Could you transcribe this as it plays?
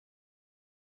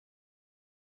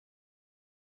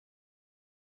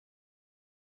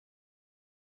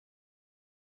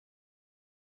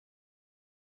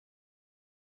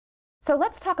So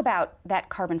let's talk about that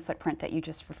carbon footprint that you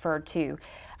just referred to.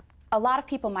 A lot of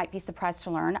people might be surprised to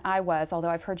learn, I was, although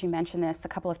I've heard you mention this a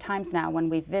couple of times now when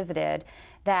we've visited,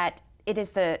 that it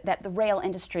is that the rail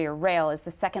industry, or rail, is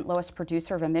the second lowest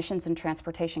producer of emissions in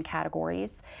transportation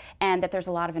categories, and that there's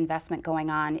a lot of investment going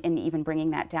on in even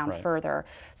bringing that down further.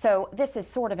 So this is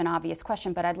sort of an obvious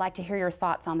question, but I'd like to hear your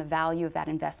thoughts on the value of that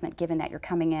investment, given that you're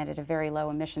coming in at a very low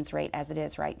emissions rate as it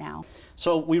is right now.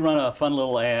 So we run a fun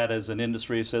little ad as an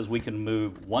industry that says we can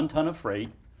move 1 ton of freight,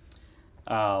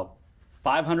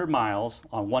 500 miles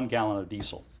on 1 gallon of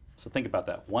diesel. So think about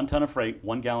that. 1 ton of freight,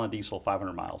 1 gallon of diesel,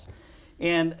 500 miles.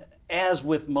 And as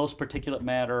with most particulate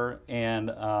matter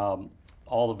and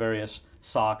all the various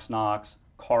SOx, NOx,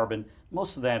 carbon,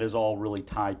 most of that is all really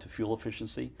tied to fuel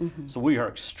efficiency. So we are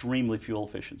extremely fuel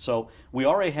efficient. So we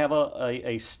already have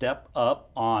a step up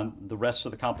on the rest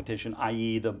of the competition,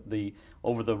 i.e. the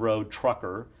over-the-road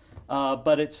trucker.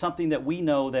 But it's something that we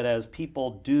know that as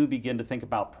people do begin to think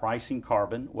about pricing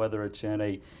carbon, whether it's in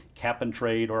a cap and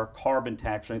trade or a carbon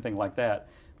tax or anything like that,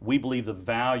 we believe the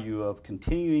value of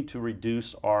continuing to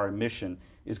reduce our emission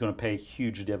is going to pay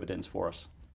huge dividends for us.